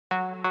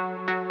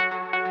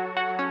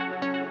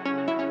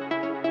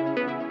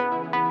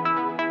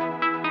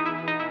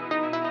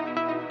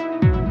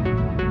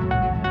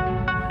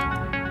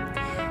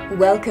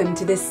Welcome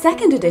to the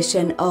second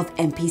edition of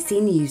MPC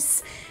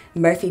News.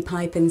 Murphy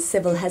Pipe and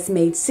Civil has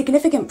made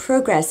significant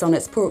progress on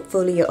its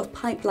portfolio of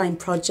pipeline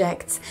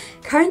projects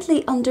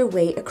currently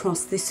underway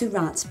across the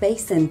Surat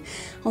Basin.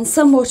 On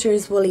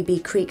SunWater's Woleebee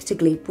Creek to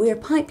Glebe Weir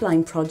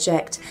Pipeline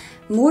project,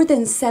 more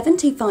than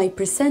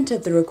 75%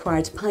 of the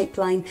required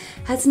pipeline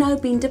has now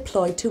been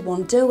deployed to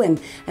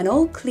Wandoan, and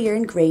all clear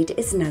and grade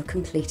is now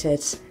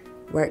completed.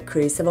 Work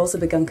crews have also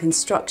begun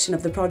construction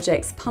of the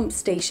project's pump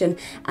station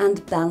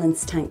and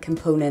balance tank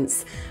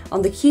components.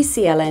 On the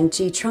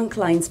QCLNG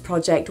Trunklines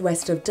project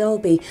west of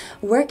Dalby,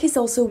 work is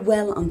also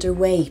well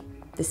underway.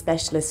 The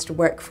specialist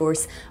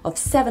workforce of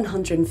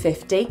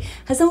 750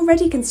 has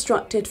already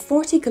constructed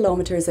 40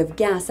 kilometres of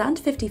gas and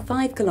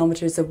 55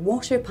 kilometres of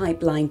water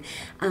pipeline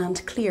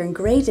and clear and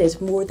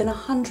graded more than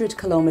 100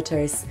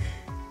 kilometres.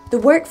 The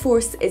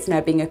workforce is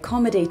now being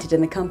accommodated in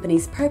the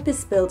company's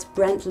purpose-built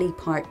Brentley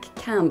Park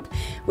camp,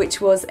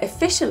 which was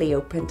officially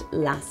opened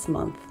last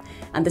month.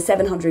 And the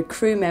 700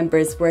 crew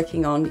members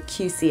working on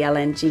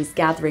QCLNG's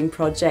gathering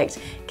project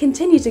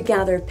continue to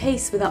gather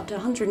pace, with up to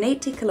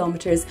 180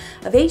 kilometres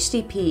of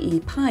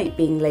HDPE pipe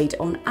being laid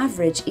on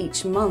average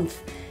each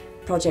month.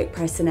 Project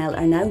personnel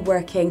are now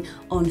working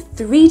on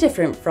 3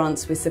 different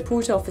fronts, with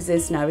support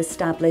offices now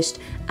established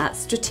at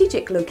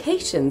strategic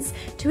locations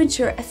to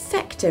ensure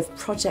effective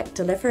project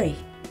delivery.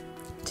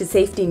 To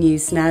safety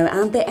news now,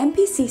 and the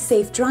MPC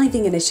Safe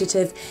Driving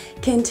Initiative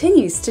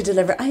continues to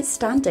deliver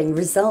outstanding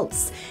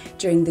results.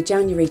 During the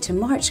January to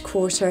March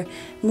quarter,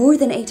 more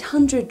than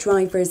 800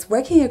 drivers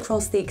working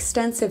across the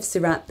extensive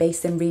Surat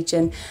Basin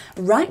region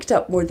racked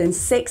up more than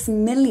 6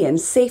 million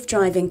safe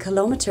driving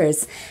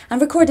kilometres and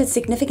recorded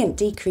significant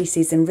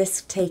decreases in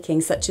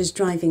risk-taking, such as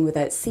driving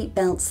without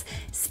seatbelts,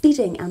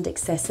 speeding and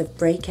excessive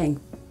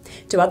braking.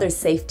 To other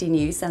safety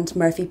news, and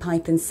Murphy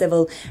Pipe and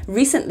Civil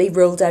recently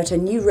rolled out a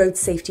new road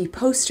safety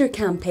poster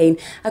campaign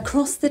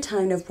across the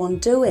town of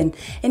Wandoan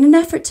in an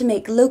effort to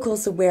make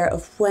locals aware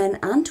of when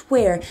and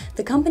where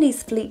the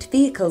company's fleet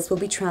vehicles will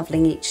be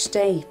travelling each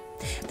day.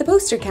 The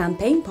poster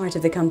campaign, part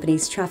of the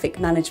company's traffic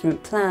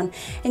management plan,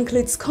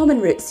 includes common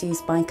routes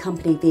used by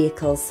company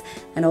vehicles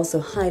and also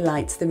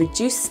highlights the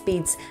reduced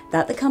speeds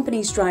that the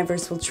company's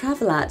drivers will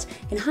travel at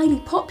in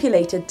highly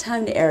populated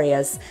town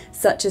areas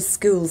such as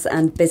schools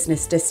and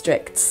business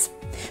districts.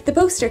 The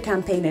poster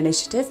campaign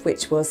initiative,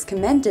 which was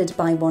commended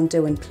by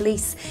Wandoan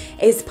Police,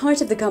 is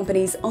part of the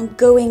company's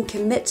ongoing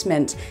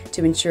commitment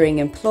to ensuring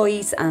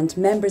employees and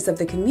members of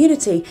the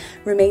community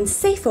remain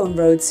safe on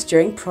roads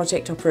during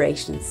project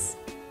operations.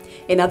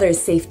 In other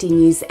safety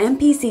news,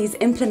 MPC's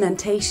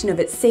implementation of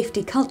its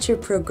safety culture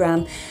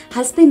programme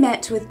has been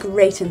met with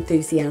great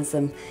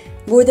enthusiasm.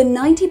 More than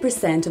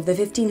 90% of the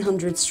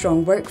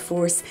 1,500-strong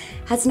workforce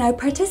has now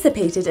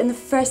participated in the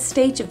first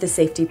stage of the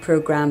safety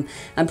programme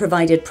and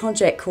provided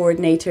project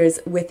coordinators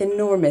with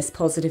enormous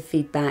positive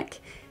feedback.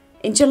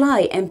 In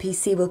July,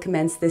 MPC will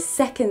commence the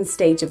second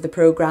stage of the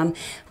programme,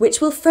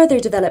 which will further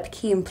develop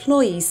key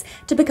employees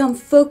to become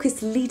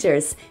focused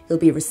leaders who'll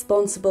be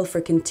responsible for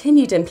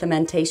continued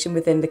implementation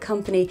within the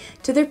company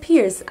to their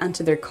peers and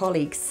to their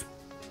colleagues.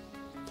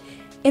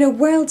 In a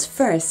world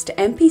first,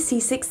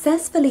 MPC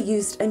successfully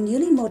used a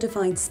newly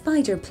modified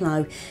spider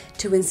plough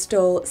to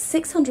install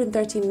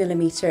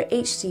 630mm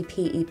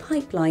HDPE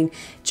pipeline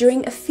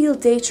during a field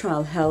day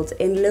trial held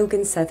in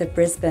Logan, south of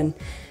Brisbane.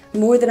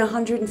 More than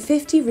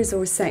 150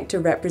 resource sector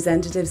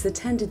representatives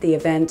attended the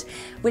event,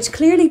 which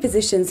clearly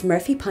positions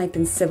Murphy Pipe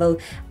and Civil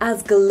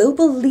as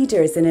global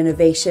leaders in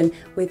innovation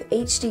with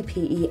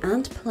HDPE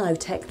and plough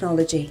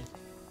technology.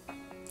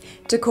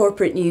 To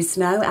corporate news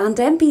now, and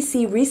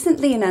MPC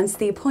recently announced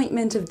the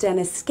appointment of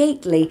Dennis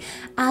Skately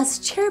as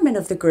chairman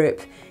of the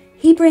group.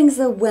 He brings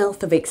a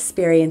wealth of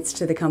experience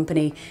to the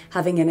company,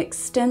 having an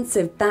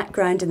extensive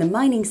background in the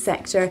mining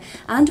sector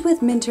and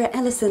with Minter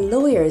Ellison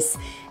lawyers,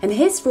 and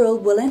his role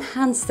will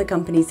enhance the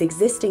company's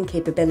existing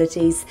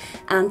capabilities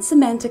and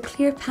cement a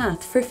clear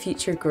path for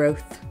future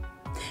growth.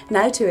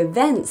 Now to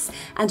events,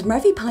 and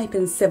Murphy Pipe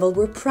and Civil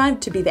were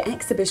proud to be the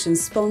exhibition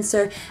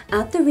sponsor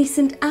at the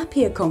recent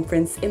APIA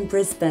conference in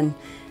Brisbane.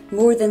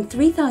 More than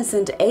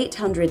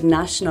 3,800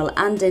 national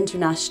and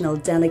international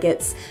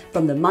delegates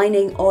from the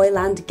mining, oil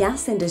and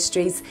gas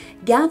industries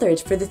gathered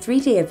for the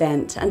 3-day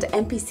event, and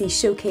MPC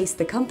showcased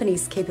the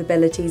company's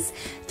capabilities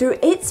through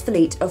its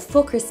fleet of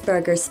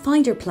Fokker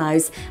spider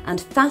ploughs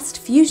and fast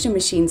fusion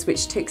machines,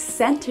 which took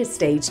centre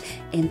stage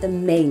in the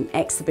main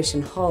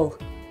exhibition hall.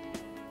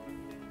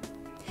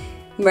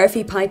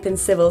 Murphy Pipe and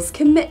Civil's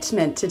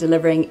commitment to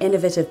delivering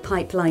innovative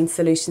pipeline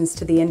solutions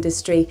to the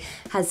industry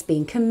has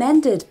been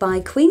commended by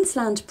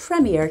Queensland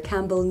Premier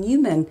Campbell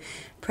Newman.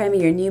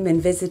 Premier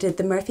Newman visited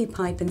the Murphy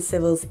Pipe and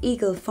Civil's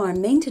Eagle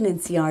Farm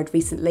maintenance yard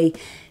recently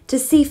to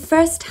see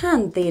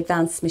firsthand the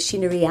advanced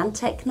machinery and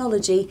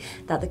technology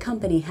that the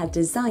company had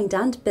designed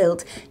and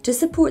built to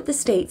support the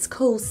state's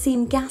coal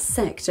seam gas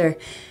sector.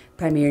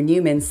 Premier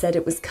Newman said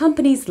it was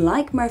companies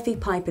like Murphy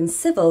Pipe and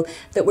Civil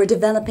that were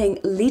developing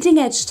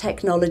leading-edge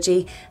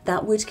technology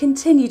that would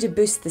continue to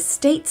boost the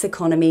state's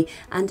economy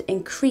and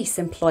increase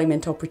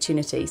employment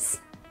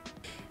opportunities.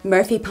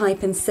 Murphy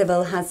Pipe and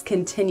Civil has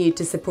continued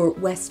to support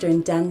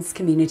Western Downs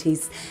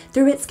communities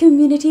through its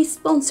community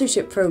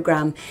sponsorship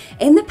programme.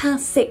 In the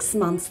past 6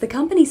 months, the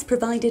company's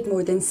provided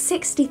more than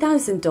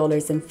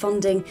 $60,000 in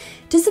funding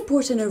to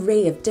support an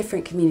array of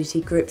different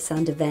community groups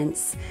and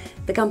events.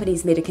 The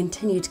company's made a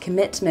continued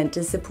commitment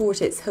to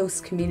support its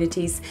host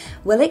communities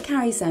while it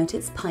carries out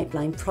its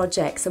pipeline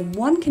projects, and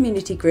one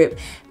community group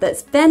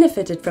that's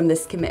benefited from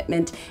this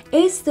commitment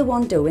is the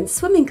Wandoan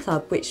Swimming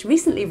Club, which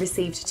recently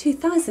received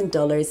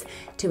 $2,000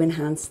 to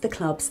enhance the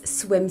club's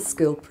swim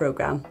school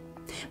programme.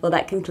 Well,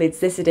 that concludes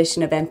this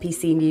edition of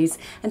MPC News.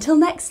 Until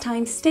next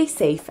time, stay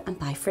safe and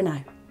bye for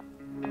now.